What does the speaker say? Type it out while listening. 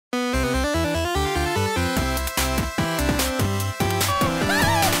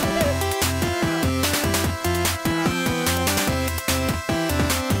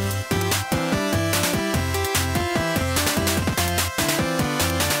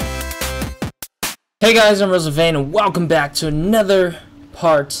Hey guys, I'm RozaldVane and welcome back to another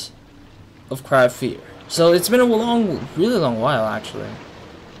part of Cry of Fear. So it's been a really long while actually,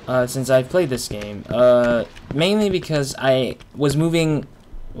 since I've played this game. Mainly because I was moving.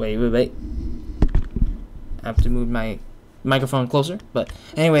 Wait. I have to move my microphone closer. But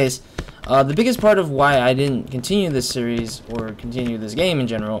anyways, the biggest part of why I didn't continue this series or continue this game in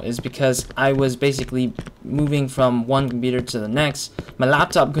general is because I was basically moving from one computer to the next. My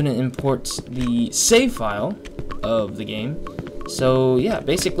laptop couldn't import the save file of the game. So yeah,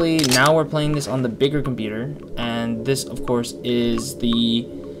 basically now we're playing this on the bigger computer, and this of course is not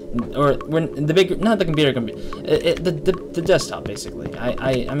the computer, the desktop basically.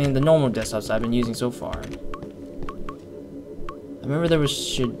 I mean the normal desktops I've been using so far. I remember there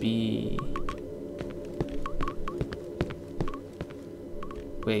should be.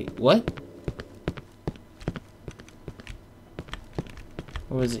 Wait, what?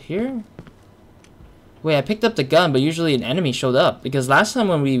 Or was it here? Wait, I picked up the gun, but usually an enemy showed up. Because last time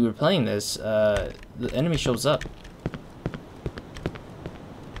when we were playing this, the enemy shows up.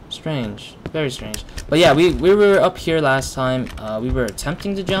 Strange. Very strange. But yeah, we were up here last time. We were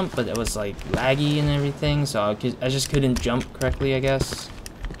attempting to jump, but it was like laggy and everything. So I just couldn't jump correctly, I guess.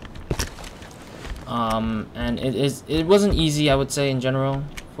 And it wasn't easy, I would say, in general,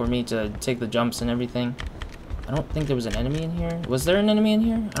 for me to take the jumps and everything. I don't think there was an enemy in here. Was there an enemy in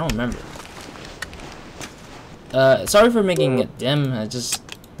here? I don't remember. Sorry for making it dim. I just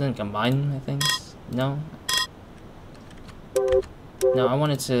didn't combine my things. No, I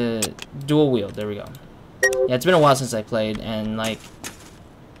wanted to dual wield. There we go. Yeah, it's been a while since I played, and like...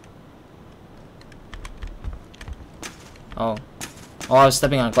 Oh, I was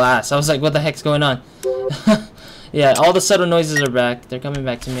stepping on glass. I was like, what the heck's going on? Yeah, all the subtle noises are back. They're coming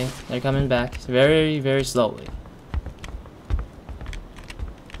back to me. They're coming back very, very slowly.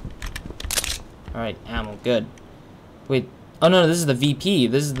 Alright, ammo, good. Wait, oh no, this is the VP.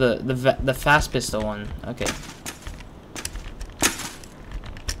 This is the fast pistol one. Okay.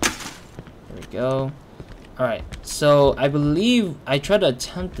 There we go. Alright, so I believe I tried to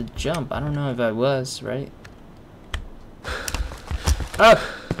attempt to jump. I don't know if I was, right? Oh!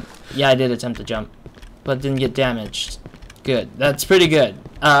 Yeah, I did attempt to jump, but didn't get damaged. Good. That's pretty good.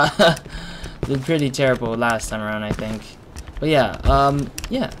 Did pretty terrible last time around, I think. But yeah,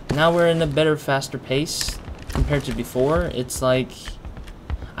 yeah. Now we're in a better, faster pace compared to before. It's like,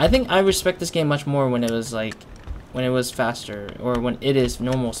 I think I respect this game much more when it was faster, or when it is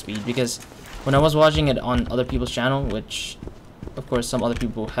normal speed, because when I was watching it on other people's channel, which of course some other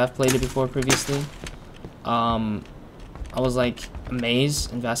people have played it before previously, I was like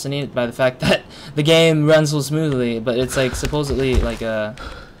amazed and fascinated by the fact that the game runs so smoothly, but it's like supposedly like a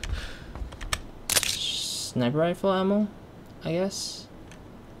sniper rifle ammo, I guess.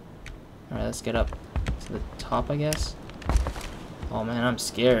 Alright, let's get up to the top, I guess. Oh man, I'm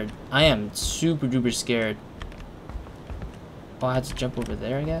scared. I am super duper scared. Oh, I had to jump over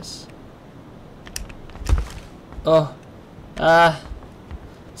there, I guess. Oh.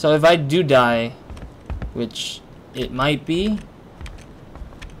 So if I do die, which it might be,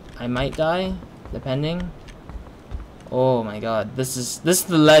 I might die, depending. Oh my god, this is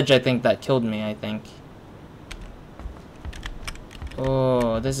the ledge, I think, that killed me, I think.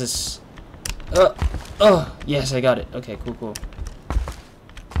 Oh, this is... Oh, yes, I got it. Okay, cool.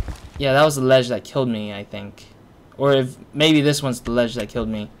 Yeah, that was the ledge that killed me, I think. Or if maybe this one's the ledge that killed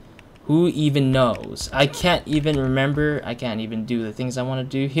me. Who even knows? I can't even remember. I can't even do the things I want to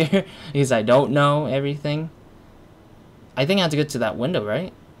do here because I don't know everything. I think I have to get to that window,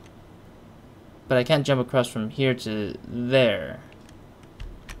 right? But I can't jump across from here to there.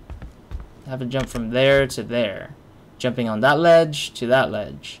 I have to jump from there to there. Jumping on that ledge to that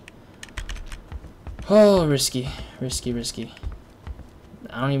ledge. Oh, risky. I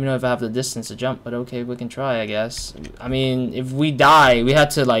don't even know if I have the distance to jump, but okay, we can try, I guess. I mean, if we die, we have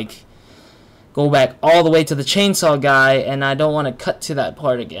to, like, go back all the way to the chainsaw guy, and I don't want to cut to that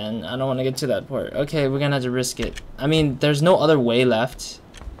part again. I don't want to get to that part. Okay, we're gonna have to risk it. I mean, there's no other way left,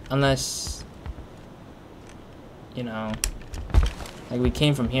 unless, you know, like we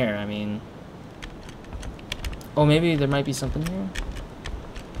came from here, I mean. Oh, maybe there might be something here?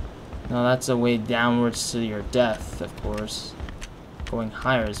 No, that's a way downwards to your death, of course. Going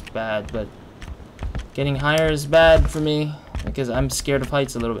higher is bad, but getting higher is bad for me because I'm scared of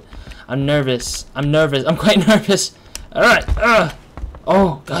heights a little bit. I'm nervous. I'm quite nervous. Alright.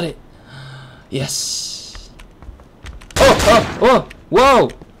 Oh, got it. Yes. Oh, whoa.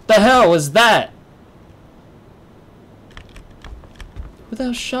 The hell was that? Who the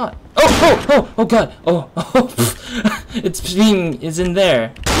hell shot? Oh god. It's in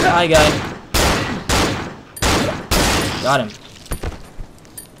there. Hi, guy. Got him.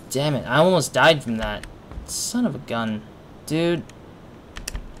 Damn it, I almost died from that. Son of a gun. Dude.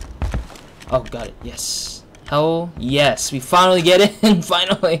 Oh, got it. Yes. Hell yes. We finally get in.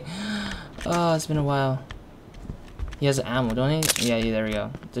 Finally. Oh, it's been a while. He has ammo, don't he? Yeah, there we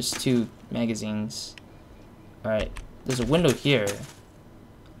go. There's 2 magazines. Alright. There's a window here.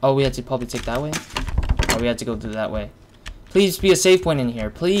 Oh, we had to probably take that way? Oh, we had to go through that way. Please be a save point in here.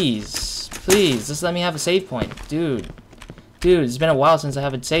 Please. Please. Just let me have a save point. Dude. Dude, it's been a while since I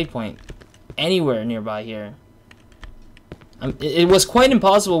have a save point anywhere nearby here. It was quite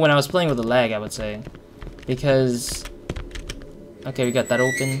impossible when I was playing with the lag, I would say. Because... Okay, we got that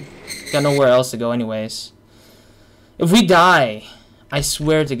open. Got nowhere else to go anyways. If we die, I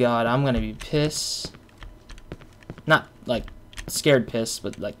swear to God, I'm gonna be pissed. Not, like, scared pissed,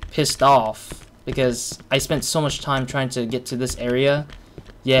 but, like, pissed off. Because I spent so much time trying to get to this area.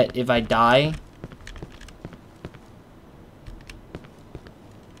 Yet, if I die...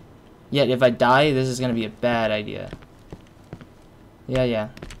 this is gonna be a bad idea. Yeah.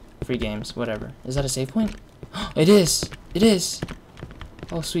 Free games, whatever. Is that a save point? It is! It is!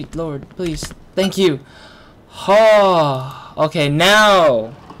 Oh, sweet lord, please. Thank you! Oh, okay,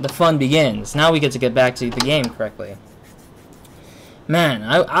 now the fun begins. Now we get to get back to the game correctly. Man,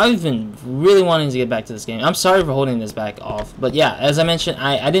 I've been really wanting to get back to this game. I'm sorry for holding this back off. But yeah, as I mentioned,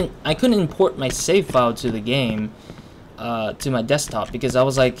 I couldn't import my save file to the game, to my desktop, because I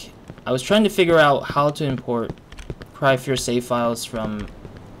was trying to figure out how to import Cry Fear save files from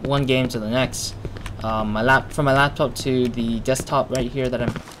one game to the next, from my laptop to the desktop right here that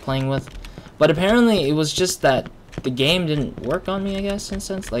I'm playing with. But apparently it was just that the game didn't work on me, I guess, in a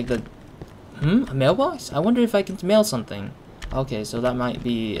sense. Like a mailbox? I wonder if I can mail something. Okay, so that might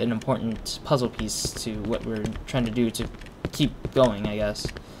be an important puzzle piece to what we're trying to do to keep going, I guess.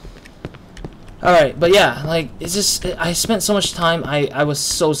 Alright, but yeah, like, it's just, I spent so much time, I was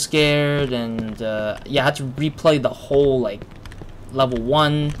so scared, and, yeah, I had to replay the whole, like, level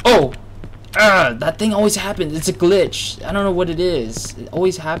 1. Oh! That thing always happens. It's a glitch. I don't know what it is. It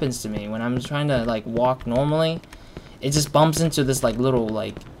always happens to me when I'm trying to, like, walk normally. It just bumps into this, like, little,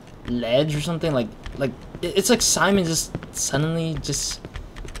 like, ledge or something. Like, it's like Simon just suddenly just,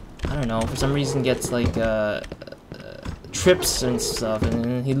 I don't know, for some reason gets, like, trips and stuff, and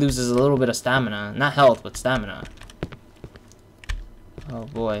then he loses a little bit of stamina. Not health, but stamina. Oh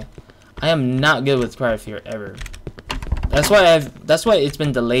boy, I am not good with Cry Fear ever. That's why it's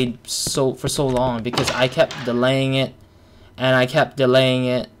been delayed for so long, because I kept delaying it, and I kept delaying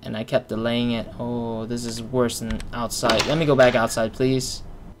it, and I kept delaying it. Oh, this is worse than outside. Let me go back outside, please.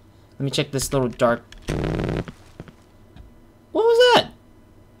 Let me check this little dark. What was that?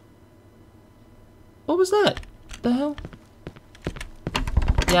 What was that? What the hell?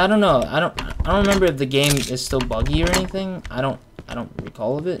 Yeah, I don't know. I don't remember if the game is still buggy or anything. I don't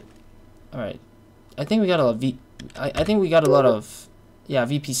recall of it. All right. I think we got a lot of I think we got a lot of, yeah,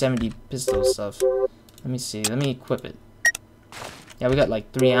 VP70 pistol stuff. Let me see. Let me equip it. Yeah, we got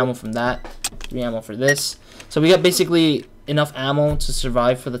like 3 ammo from that, 3 ammo for this. So we got basically enough ammo to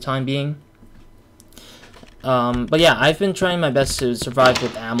survive for the time being. But yeah, I've been trying my best to survive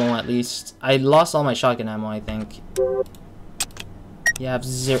with ammo at least. I lost all my shotgun ammo, I think. Yeah, I have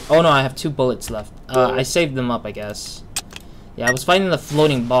 0. Oh no, I have 2 bullets left. I saved them up, I guess. Yeah, I was fighting the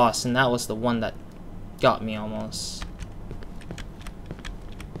floating boss, and that was the one that got me almost.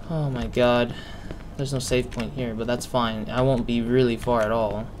 Oh my god. There's no save point here, but that's fine. I won't be really far at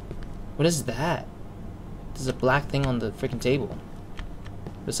all. What is that? There's a black thing on the freaking table.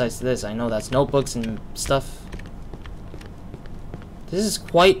 Besides this, I know that's notebooks and stuff. This is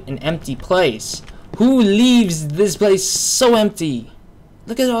quite an empty place. Who leaves this place so empty?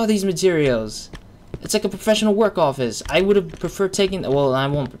 Look at all these materials. It's like a professional work office. I would have preferred taking... Well, I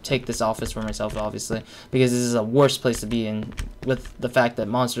won't take this office for myself, obviously, because this is a worse place to be in with the fact that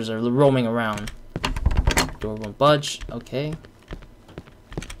monsters are roaming around. Door won't budge. Okay.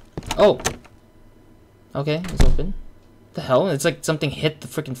 Oh. Okay, it's open. What the hell? It's like something hit the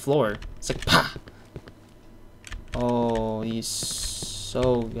freaking floor. It's like, pah! Oh, he's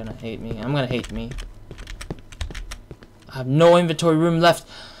so gonna hate me. I'm gonna hate me. I have no inventory room left.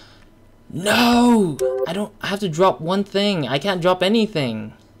 No! I have to drop one thing. I can't drop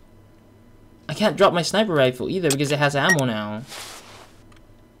anything. I can't drop my sniper rifle either because it has ammo now.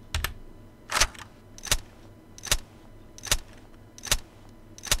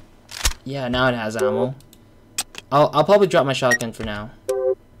 Yeah, now it has ammo. I'll probably drop my shotgun for now.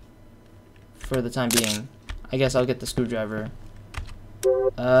 For the time being. I guess I'll get the screwdriver.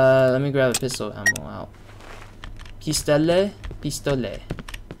 Let me grab a pistol ammo out. Pistole.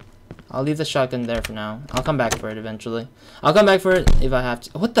 I'll leave the shotgun there for now. I'll come back for it eventually. I'll come back for it if I have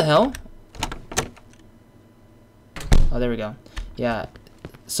to. What the hell? Oh, there we go. Yeah.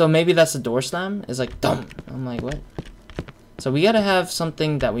 So maybe that's the door slam? It's like, dumb. I'm like, what? So we gotta have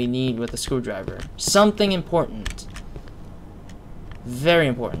something that we need with a screwdriver. Something important. Very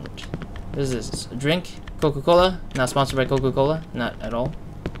important. What is this? A drink? Coca-Cola? Not sponsored by Coca-Cola? Not at all.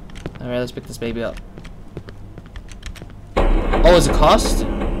 Alright, let's pick this baby up. Oh, is it cost?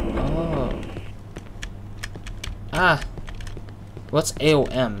 Oh. Ah. What's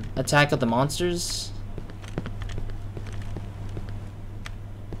AOM? Attack of the monsters?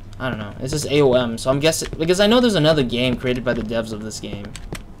 I don't know. It's just AOM, so I'm guessing, because I know there's another game created by the devs of this game.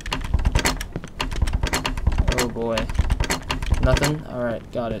 Oh boy. Nothing?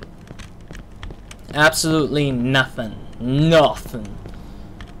 Alright, got it. Absolutely nothing. Nothing.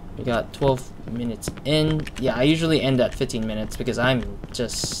 We got 12 minutes in. Yeah, I usually end at 15 minutes because I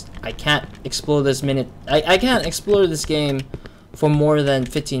can't explore this I can't explore this game for more than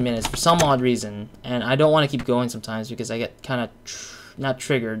 15 minutes for some odd reason. And I don't want to keep going sometimes because I get kind of, not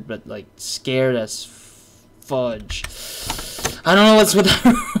triggered, but like scared as fudge. I don't know what's with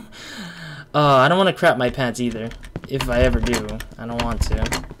that. I don't want to crap my pants either. If I ever do. I don't want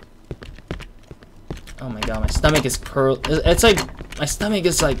to. Oh my god, my stomach is it's like, my stomach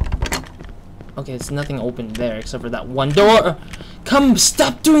is like, okay, it's nothing open there except for that one door. Come,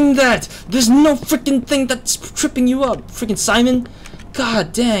 stop doing that! There's no freaking thing that's tripping you up, freaking Simon.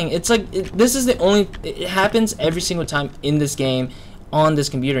 God dang, it's like, this is the only, it happens every single time in this game, on this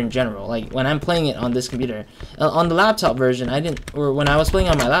computer in general. Like, when I'm playing it on this computer. On the laptop version, or when I was playing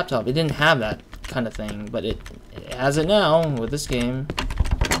on my laptop, it didn't have that kind of thing, but it has it now with this game.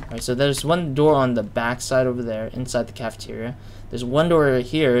 Alright, so there's one door on the back side over there, inside the cafeteria. There's one door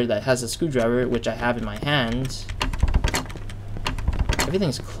here that has a screwdriver, which I have in my hand.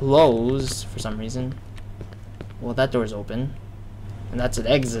 Everything's closed for some reason. Well, that door's open. And that's an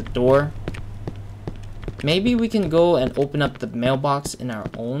exit door. Maybe we can go and open up the mailbox in our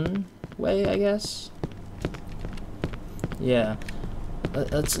own way, I guess. Yeah.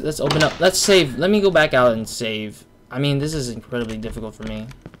 Let's open up. Let's save. Let me go back out and save. I mean, this is incredibly difficult for me.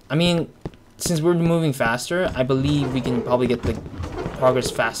 I mean, since we're moving faster, I believe we can probably get the progress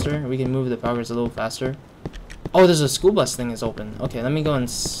faster. We can move the progress a little faster. Oh, there's a school bus thing is open. Okay, let me go and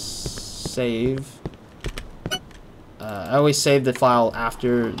save. I always save the file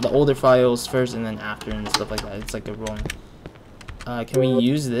after, the older files first and then after and stuff like that. It's like a rolling. Can we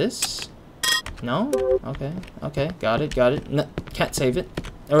use this? No? Okay, okay, got it. No, can't save it.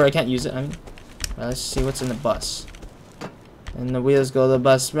 Or I can't use it, I mean. Well, let's see what's in the bus. And the wheels go the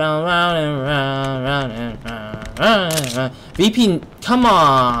bus round, round, and round, round, and round, round, and round. VP, come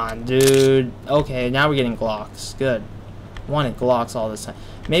on, dude. Okay, now we're getting Glocks. Good. Wanted Glocks all this time.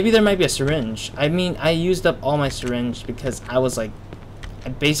 Maybe there might be a syringe. I mean, I used up all my syringe because I was like, I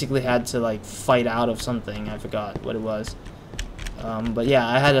basically had to like fight out of something. I forgot what it was. But yeah,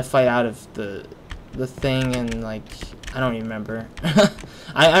 I had to fight out of the thing and like, I don't even remember.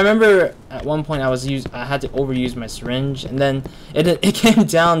 I remember at one point I had to overuse my syringe, and then it came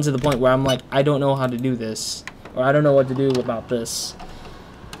down to the point where I'm like, I don't know how to do this, or I don't know what to do about this.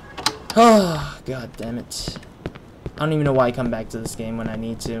 Oh, god damn it. I don't even know why I come back to this game when I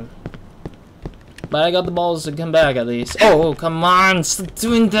need to. But I got the balls to come back at least. Oh, come on, stop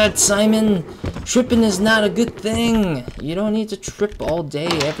doing that, Simon. Tripping is not a good thing. You don't need to trip all day,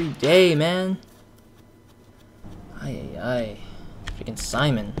 every day, man. Aye. Freaking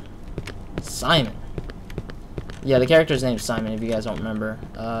Simon. Simon. Yeah, the character's name is Simon, if you guys don't remember.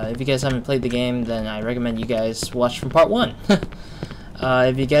 If you guys haven't played the game, then I recommend you guys watch from part 1.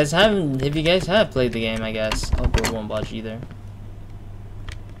 If you guys have played the game, I guess. Oh, boy, won't budge either.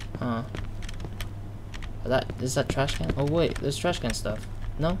 Huh. Is that trash can? Oh, wait, there's trash can stuff.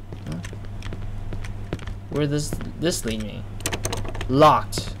 No? Where does this lead me?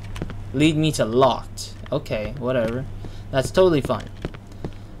 Locked. Lead me to locked. Okay, whatever. That's totally fine.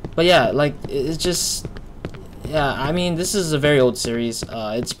 But yeah, like, it's just... Yeah, I mean, this is a very old series.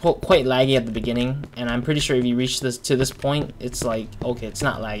 It's quite laggy at the beginning, and I'm pretty sure if you reach this point, it's like, okay, it's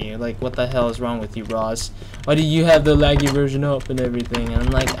not laggy. Like, what the hell is wrong with you, Roz? Why do you have the laggy version up and everything? And I'm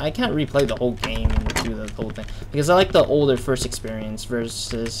like, I can't replay the whole game and do the whole thing, because I like the older first experience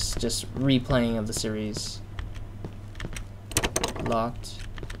versus just replaying of the series. Locked.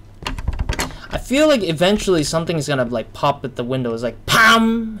 I feel like eventually something's gonna like pop at the window. It's like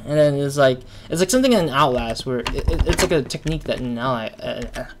PAM, and then it's like something in Outlast where it's like a technique that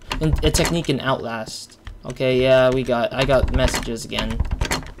a technique in Outlast. Okay, yeah, I got messages again.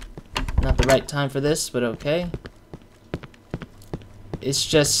 Not the right time for this, but okay. It's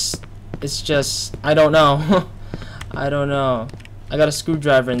just It's just, I don't know. I don't know. I got a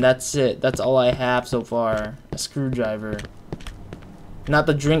screwdriver and that's it. That's all I have so far. A screwdriver. Not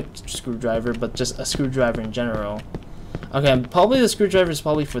the drink screwdriver, but just a screwdriver in general. Okay, probably the screwdriver is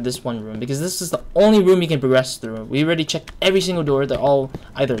probably for this one room, because this is the only room you can progress through. We already checked every single door. They're all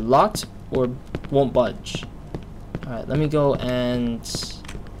either locked or won't budge. Alright, let me go and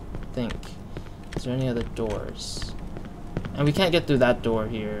think. Is there any other doors? And we can't get through that door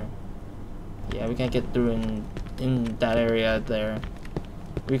here. Yeah, we can't get through in that area there.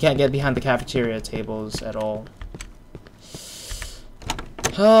 We can't get behind the cafeteria tables at all.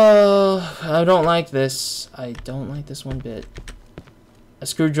 Oh, I don't like this. I don't like this one bit. A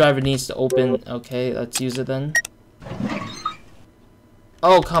screwdriver needs to open. Okay, let's use it then.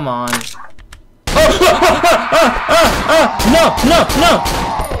 Oh, come on. No, no, no!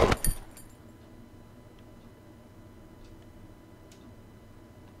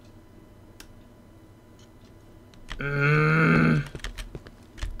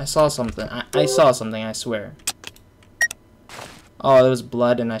 I saw something. I saw something, I swear. Oh, there was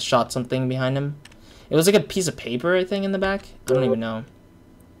blood and I shot something behind him. It was like a piece of paper, I think, in the back. I don't even know.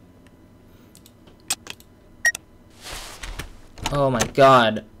 Oh my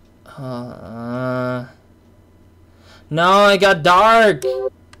god. No, it got dark!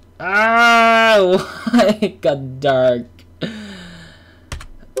 Ah, why it got dark?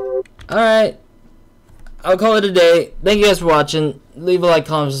 Alright. I'll call it a day. Thank you guys for watching. Leave a like,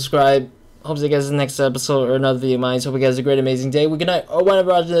 comment, subscribe. Hope to see you guys in the next episode or another video of mine. Hope you guys have a great, amazing day. Good night or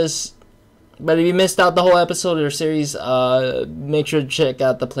whenever watching this. But if you missed out the whole episode or series, make sure to check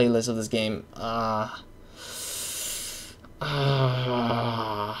out the playlist of this game.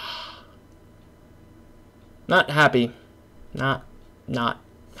 Not happy. Not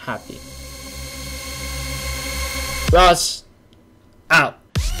happy. Ross, out.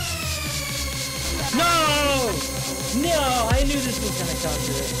 No! No! I knew this was gonna come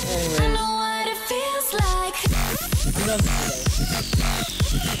to it. Anyways. I know what it feels like. I'm done today.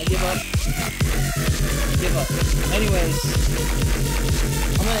 I give up. Give up. Anyways.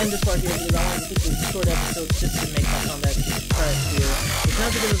 I'm gonna end this part here because I wanted to keep this short episode just to make my comeback. Try it here. It's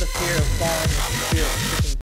not because of the fear of falling, it's the fear of